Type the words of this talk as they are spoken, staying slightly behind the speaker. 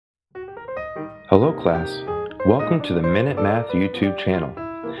Hello class, welcome to the Minute Math YouTube channel.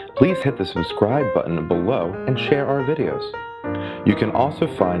 Please hit the subscribe button below and share our videos. You can also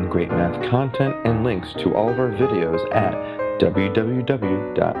find great math content and links to all of our videos at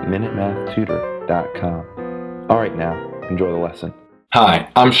www.minutemathtutor.com. Alright now, enjoy the lesson. Hi,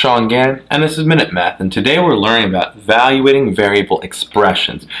 I'm Sean Gannon, and this is Minute Math, and today we're learning about evaluating variable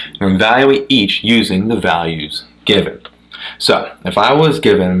expressions. And evaluate each using the values given. So, if I was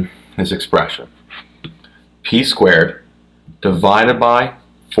given this expression, p squared divided by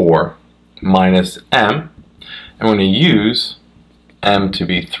 4 minus m, and we're going to use m to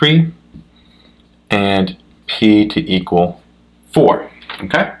be 3 and p to equal 4.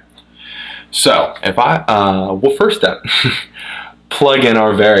 Okay? So, if well, first step, plug in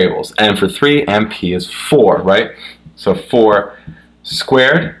our variables. M for 3, and p is 4, right? So 4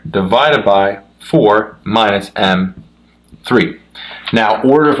 squared divided by 4 minus m, 3. Now,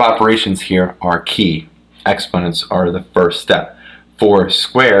 order of operations here are key. Exponents are the first step. 4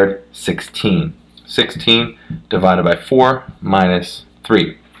 squared, 16. 16 divided by 4 minus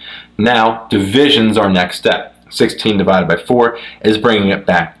 3. Now, division's our next step. 16 divided by 4 is bringing it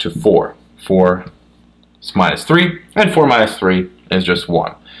back to 4. 4 is minus 3, and 4 minus 3 is just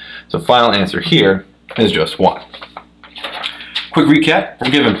 1. So final answer here is just 1. Quick recap,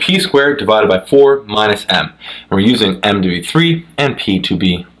 we're given p squared divided by 4 minus m. And we're using m to be 3 and p to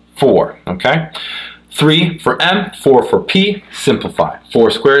be 4. Okay? 3 for m, 4 for p, simplify.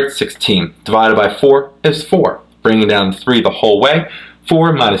 4 squared, 16. Divided by 4 is 4. Bringing down 3 the whole way.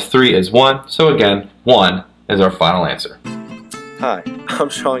 4 minus 3 is 1. So again, 1 is our final answer. Hi, I'm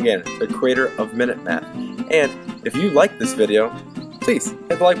Sean Gannon, the creator of Minute Math. And if you like this video, please hit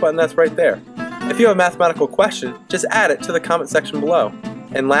the like button that's right there. If you have a mathematical question, just add it to the comment section below.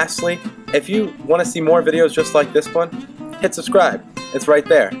 And lastly, if you want to see more videos just like this one, hit subscribe. It's right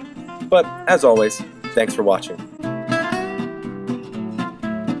there. But as always, thanks for watching.